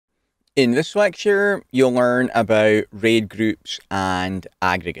In this lecture, you'll learn about RAID groups and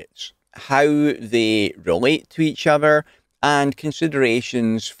aggregates, how they relate to each other, and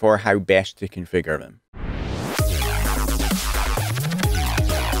considerations for how best to configure them.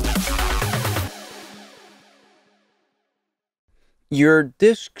 Your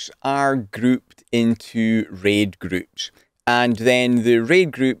disks are grouped into RAID groups, and then the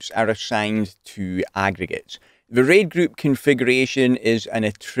RAID groups are assigned to aggregates. The RAID group configuration is an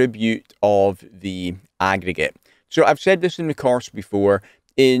attribute of the aggregate. So I've said this in the course before.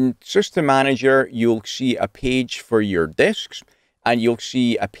 In System Manager, you'll see a page for your disks, and you'll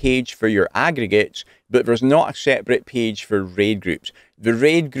see a page for your aggregates, but there's not a separate page for RAID groups. The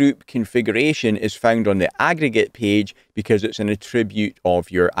RAID group configuration is found on the aggregate page because it's an attribute of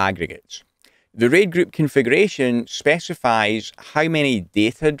your aggregates. The RAID group configuration specifies how many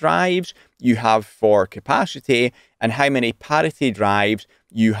data drives you have for capacity and how many parity drives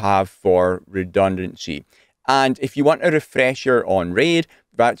you have for redundancy. And if you want a refresher on RAID,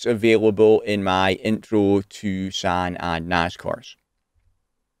 that's available in my Intro to SAN and NAS course.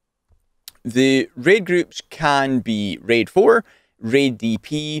 The RAID groups can be RAID 4, RAID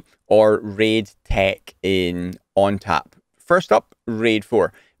DP, or raid-tec in ONTAP. First up, RAID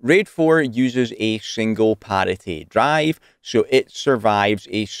 4. RAID 4 uses a single parity drive, so it survives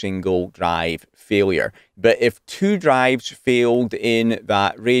a single drive failure. But if two drives failed in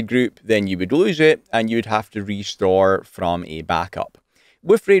that RAID group, then you would lose it and you would have to restore from a backup.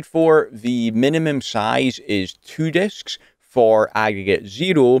 With RAID 4, the minimum size is 2 disks for aggregate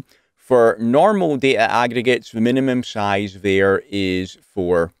 0. For normal data aggregates, the minimum size there is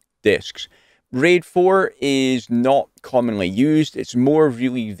 4 disks. RAID 4 is not commonly used. It's more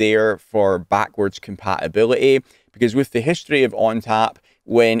really there for backwards compatibility, because with the history of ONTAP,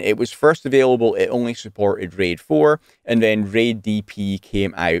 when it was first available, it only supported RAID 4, and then RAID DP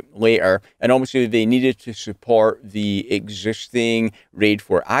came out later. And obviously, they needed to support the existing RAID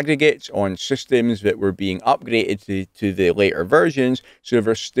 4 aggregates on systems that were being upgraded to the later versions, so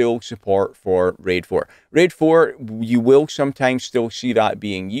there's still support for RAID 4. RAID 4, you will sometimes still see that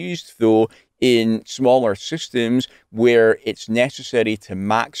being used, though, in smaller systems where it's necessary to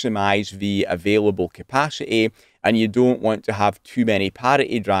maximize the available capacity and you don't want to have too many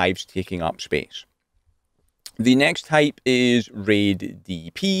parity drives taking up space. The next type is RAID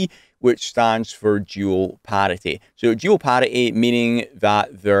DP, which stands for dual parity. So dual parity meaning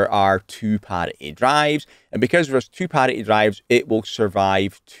that there are 2 parity drives, and because there's 2 parity drives, it will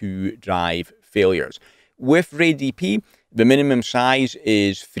survive 2 drive failures. With RAID DP, the minimum size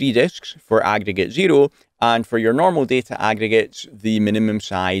is 3 disks for aggregate 0, and for your normal data aggregates, the minimum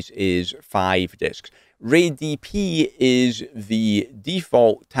size is 5 disks. RAID DP is the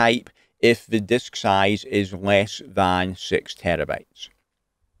default type if the disk size is less than 6 terabytes.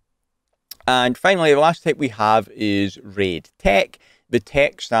 And finally, the last type we have is raid-tec. The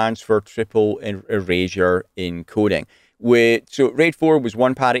tec stands for triple erasure encoding. So RAID 4 was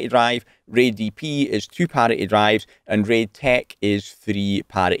 1 parity drive, RAID DP is 2 parity drives, and raid-tec is 3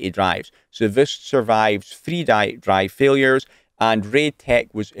 parity drives. So this survives 3 drive failures, and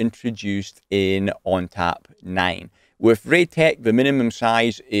raid-tec was introduced in ONTAP 9. With raid-tec, the minimum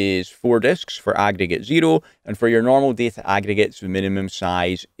size is 4 disks for aggregate 0, and for your normal data aggregates, the minimum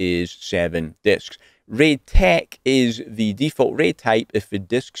size is 7 disks. raid-tec is the default RAID type if the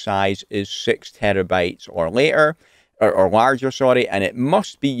disk size is 6 terabytes or later. Or larger, sorry, and it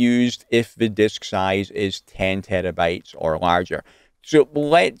must be used if the disk size is 10 terabytes or larger. So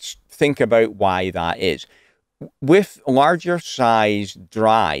let's think about why that is. With larger size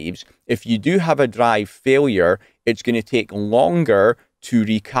drives, if you do have a drive failure, it's going to take longer to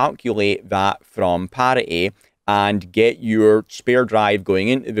recalculate that from parity and get your spare drive going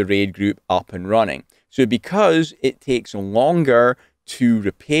into the RAID group up and running. So because it takes longer to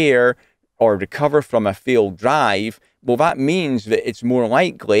repair or recover from a failed drive, well, that means that it's more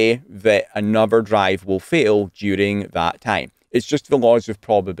likely that another drive will fail during that time. It's just the laws of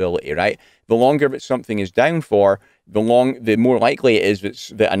probability, right? The longer that something is down for, the more likely it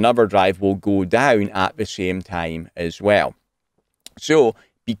is that another drive will go down at the same time as well. So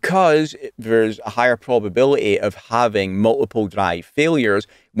because there's a higher probability of having multiple drive failures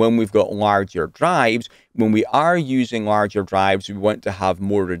when we've got larger drives, when we are using larger drives, we want to have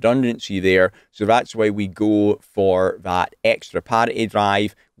more redundancy there. So that's why we go for that extra parity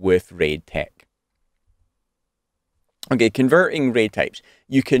drive with raid-tec. Okay, converting RAID types.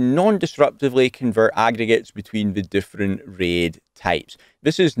 You can non-disruptively convert aggregates between the different RAID types.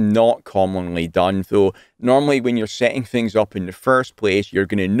 This is not commonly done, though. Normally, when you're setting things up in the first place, you're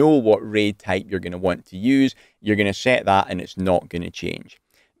going to know what RAID type you're going to want to use. You're going to set that, and it's not going to change.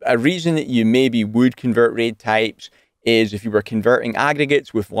 A reason that you maybe would convert RAID types is if you were converting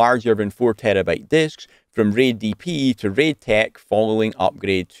aggregates with larger than 4 terabyte disks from raid-dp to raid-tec following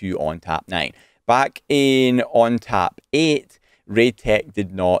upgrade to ONTAP 9. Back in ONTAP 8, raid-tec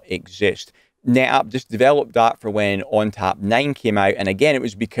did not exist. NetApp just developed that for when ONTAP 9 came out, and again, it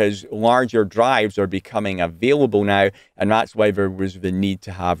was because larger drives are becoming available now, and that's why there was the need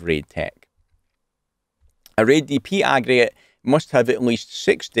to have raid-tec. A raid-dp aggregate must have at least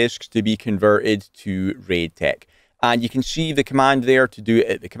 6 disks to be converted to raid-tec. And you can see the command there to do it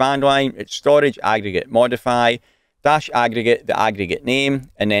at the command line. It's storage aggregate modify -aggregate, the aggregate name,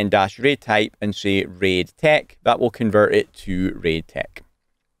 and then -raid type and say raid-tec. That will convert it to raid-tec.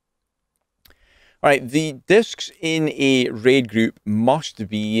 All right, the disks in a RAID group must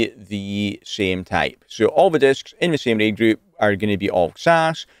be the same type. So all the disks in the same RAID group are going to be all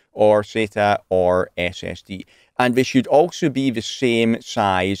SAS or SATA or SSD. And they should also be the same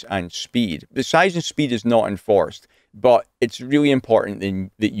size and speed. The size and speed is not enforced, but it's really important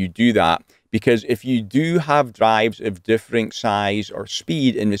that you do that, because if you do have drives of different size or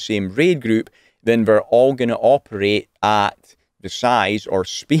speed in the same RAID group, then they're all going to operate at the size or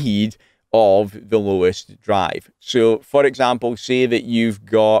speed of the lowest drive. So for example, say that you've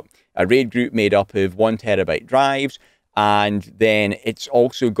got a RAID group made up of 1 terabyte drives, and then it's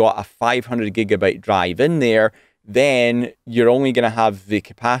also got a 500 gigabyte drive in there, then you're only going to have the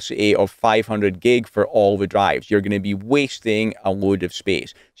capacity of 500 gig for all the drives. You're going to be wasting a load of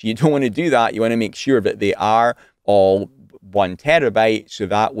space. So you don't want to do that. You want to make sure that they are all 1 terabyte, so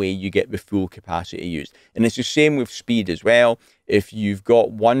that way you get the full capacity used. And it's the same with speed as well. If you've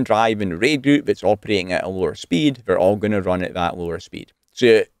got one drive in the RAID group that's operating at a lower speed, they're all going to run at that lower speed.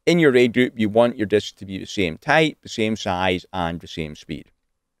 So in your RAID group, you want your disks to be the same type, the same size, and the same speed.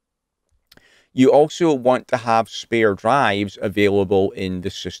 You also want to have spare drives available in the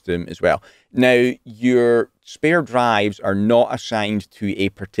system as well. Now, your spare drives are not assigned to a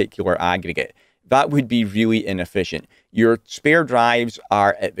particular aggregate. That would be really inefficient. Your spare drives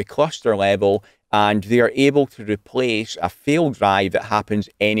are at the cluster level, and they are able to replace a failed drive that happens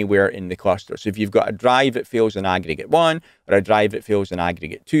anywhere in the cluster. So if you've got a drive that fails in aggregate 1 or a drive that fails in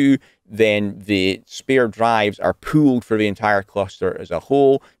aggregate 2, then the spare drives are pooled for the entire cluster as a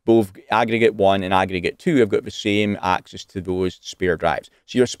whole. Both aggregate 1 and aggregate 2 have got the same access to those spare drives.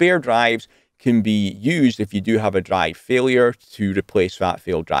 So your spare drives can be used if you do have a drive failure to replace that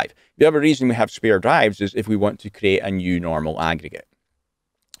failed drive. The other reason we have spare drives is if we want to create a new normal aggregate.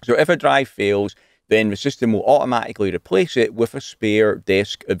 So if a drive fails, then the system will automatically replace it with a spare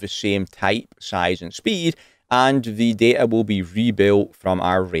disk of the same type, size, and speed, and the data will be rebuilt from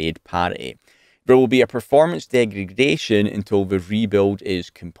our RAID parity. There will be a performance degradation until the rebuild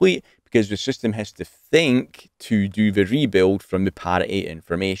is complete, because the system has to think to do the rebuild from the parity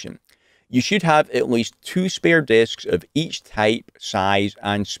information. You should have at least 2 spare disks of each type, size,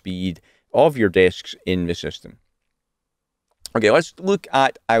 and speed of your disks in the system. Okay, let's look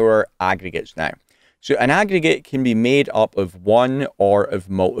at our aggregates now. So an aggregate can be made up of one or of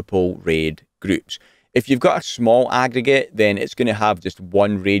multiple RAID groups. If you've got a small aggregate, then it's going to have just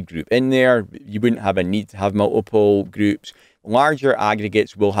one RAID group in there. You wouldn't have a need to have multiple groups. Larger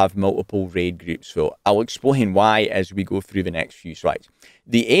aggregates will have multiple RAID groups. So I'll explain why as we go through the next few slides.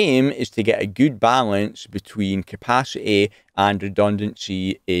 The aim is to get a good balance between capacity and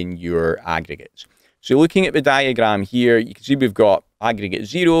redundancy in your aggregates. So looking at the diagram here, you can see we've got aggregate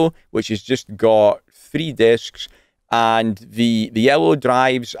 0, which has just got 3 disks, and the yellow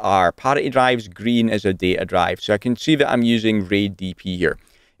drives are parity drives, green is a data drive. So I can see that I'm using raid-dp here.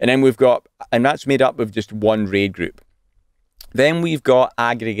 And then we've got, and that's made up of just one RAID group. Then we've got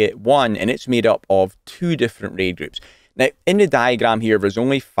aggregate 1, and it's made up of 2 different RAID groups. Now, in the diagram here, there's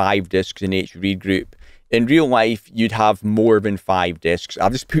only 5 disks in each RAID group. In real life, you'd have more than 5 disks.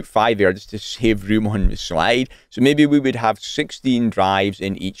 I've just put 5 there just to save room on the slide. So maybe we would have 16 drives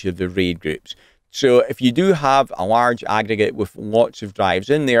in each of the RAID groups. So if you do have a large aggregate with lots of drives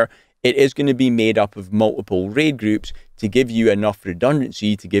in there, it is going to be made up of multiple RAID groups to give you enough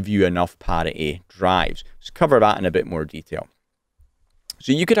redundancy, to give you enough parity drives. Let's cover that in a bit more detail.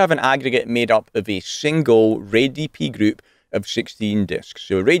 So you could have an aggregate made up of a single raid-dp group of 16 disks.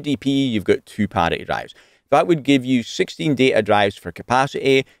 So raid-dp, you've got 2 parity drives. That would give you 16 data drives for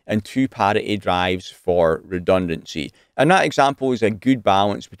capacity and 2 parity drives for redundancy. And that example is a good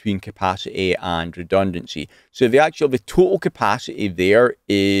balance between capacity and redundancy. So the total capacity there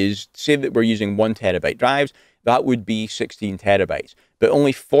is, say that we're using 1 terabyte drives, that would be 16 terabytes. But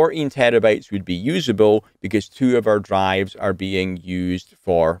only 14 terabytes would be usable because 2 of our drives are being used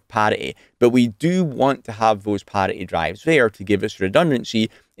for parity. But we do want to have those parity drives there to give us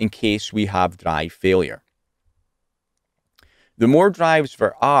redundancy in case we have drive failure. The more drives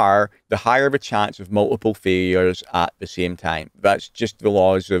there are, the higher the chance of multiple failures at the same time. That's just the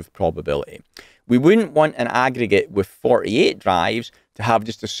laws of probability. We wouldn't want an aggregate with 48 drives to have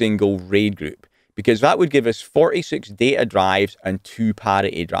just a single RAID group, because that would give us 46 data drives and 2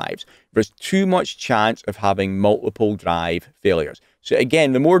 parity drives. There's too much chance of having multiple drive failures. So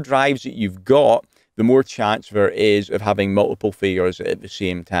again, the more drives that you've got, the more chance there is of having multiple failures at the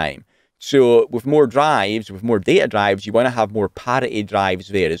same time. So with more drives, with more data drives, you want to have more parity drives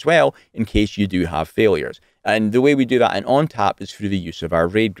there as well in case you do have failures. And the way we do that in ONTAP is through the use of our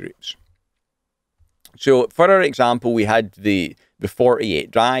RAID groups. So for our example, we had the 48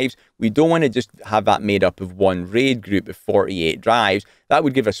 drives. We don't want to just have that made up of one RAID group of 48 drives. That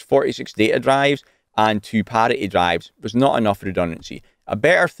would give us 46 data drives and 2 parity drives. There's not enough redundancy. A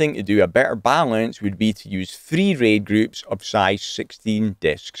better thing to do, a better balance, would be to use 3 RAID groups of size 16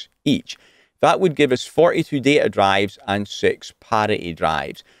 disks each. That would give us 42 data drives and 6 parity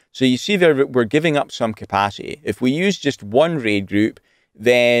drives. So you see there, we're giving up some capacity. If we use just one RAID group,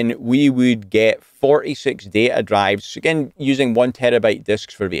 then we would get 46 data drives. Again, using 1 terabyte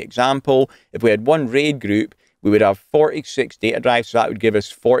disks for the example, if we had one RAID group, we would have 46 data drives, so that would give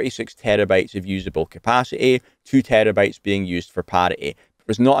us 46 terabytes of usable capacity, 2 terabytes being used for parity.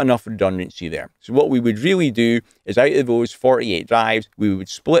 There's not enough redundancy there. So what we would really do is, out of those 48 drives, we would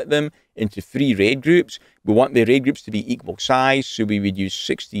split them into 3 RAID groups. We want the RAID groups to be equal size, so we would use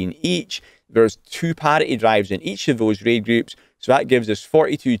 16 each. There's 2 parity drives in each of those RAID groups, so that gives us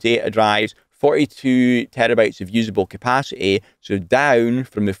 42 data drives, 42 terabytes of usable capacity, so down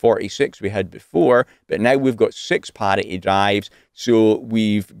from the 46 we had before, but now we've got 6 parity drives, so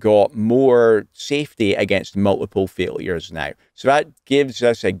we've got more safety against multiple failures now. So that gives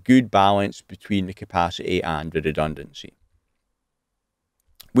us a good balance between the capacity and the redundancy.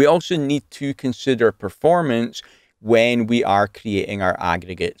 We also need to consider performance when we are creating our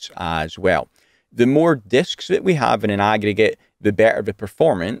aggregates as well. The more disks that we have in an aggregate, the better the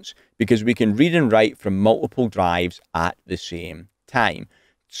performance, because we can read and write from multiple drives at the same time.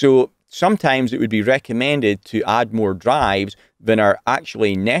 So sometimes it would be recommended to add more drives than are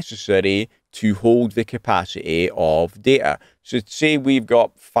actually necessary to hold the capacity of data. So say we've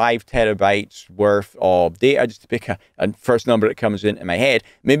got 5 terabytes worth of data, just to pick a first number that comes into my head,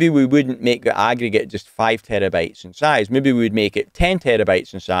 maybe we wouldn't make the aggregate just 5 terabytes in size. Maybe we would make it 10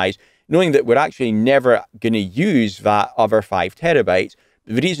 terabytes in size, knowing that we're actually never going to use that other 5 terabytes.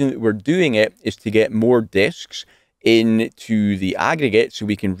 The reason that we're doing it is to get more disks into the aggregate so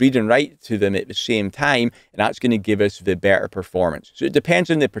we can read and write to them at the same time, and that's going to give us the better performance. So it depends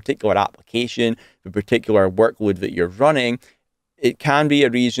on the particular application, the particular workload that you're running. It can be a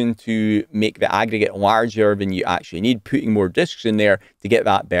reason to make the aggregate larger than you actually need, putting more disks in there to get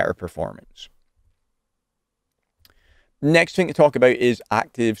that better performance. Next thing to talk about is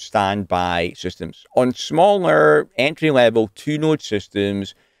active standby systems. On smaller entry-level 2-node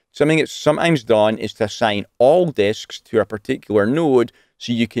systems, something that's sometimes done is to assign all disks to a particular node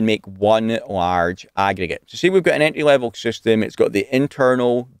so you can make one large aggregate. So say we've got an entry-level system, it's got the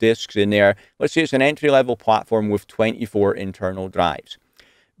internal disks in there. Let's say it's an entry-level platform with 24 internal drives.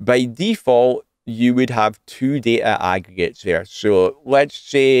 By default, you would have 2 data aggregates there. So let's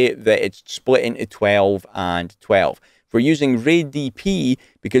say that it's split into 12 and 12. If we're using raid-tec,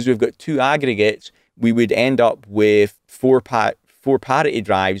 because we've got 2 aggregates, we would end up with 4 parity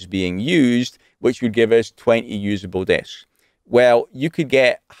drives being used, which would give us 20 usable disks. Well, you could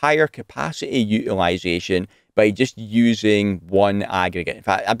get higher capacity utilization by just using one aggregate. In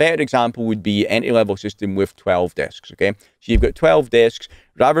fact, a better example would be entry-level system with 12 disks, okay? So you've got 12 disks,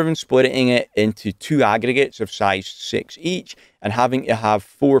 rather than splitting it into 2 aggregates of size 6 each and having to have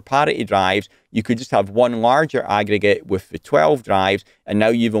 4 parity drives, you could just have one larger aggregate with the 12 drives, and now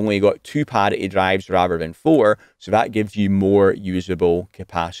you've only got 2 parity drives rather than 4, so that gives you more usable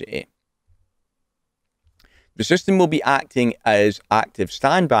capacity. The system will be acting as active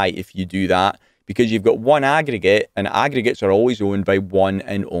standby if you do that, because you've got one aggregate, and aggregates are always owned by one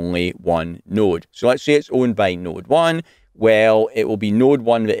and only one node. So let's say it's owned by node 1. Well, it will be node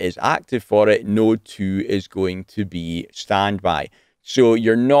 1 that is active for it. Node 2 is going to be standby. So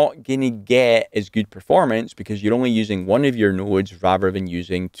you're not going to get as good performance because you're only using one of your nodes rather than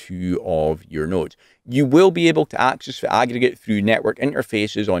using 2 of your nodes. You will be able to access the aggregate through network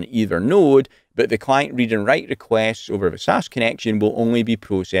interfaces on either node, but the client read and write requests over the SAS connection will only be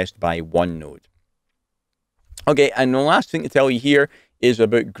processed by one node. Okay, and the last thing to tell you here is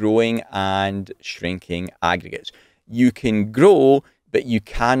about growing and shrinking aggregates. You can grow, but you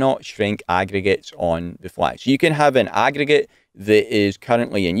cannot shrink aggregates on the fly. So you can have an aggregate that is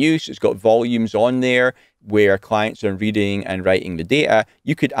currently in use. It's got volumes on there where clients are reading and writing the data.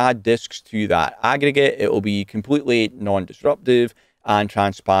 You could add disks to that aggregate. It will be completely non-disruptive and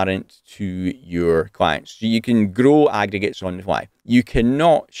transparent to your clients. So you can grow aggregates on the fly. You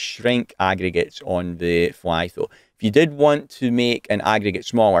cannot shrink aggregates on the fly though. If you did want to make an aggregate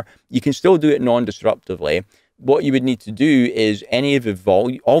smaller, you can still do it non-disruptively. What you would need to do is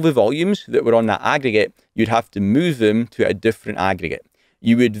all the volumes that were on that aggregate, you'd have to move them to a different aggregate.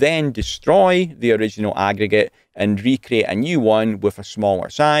 You would then destroy the original aggregate and recreate a new one with a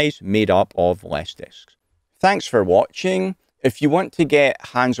smaller size made up of less disks. Thanks for watching. If you want to get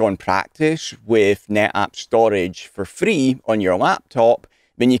hands-on practice with NetApp storage for free on your laptop,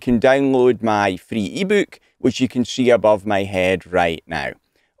 then you can download my free ebook, which you can see above my head right now.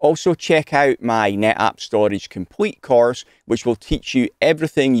 Also, check out my NetApp Storage Complete course, which will teach you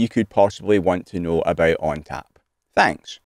everything you could possibly want to know about ONTAP. Thanks.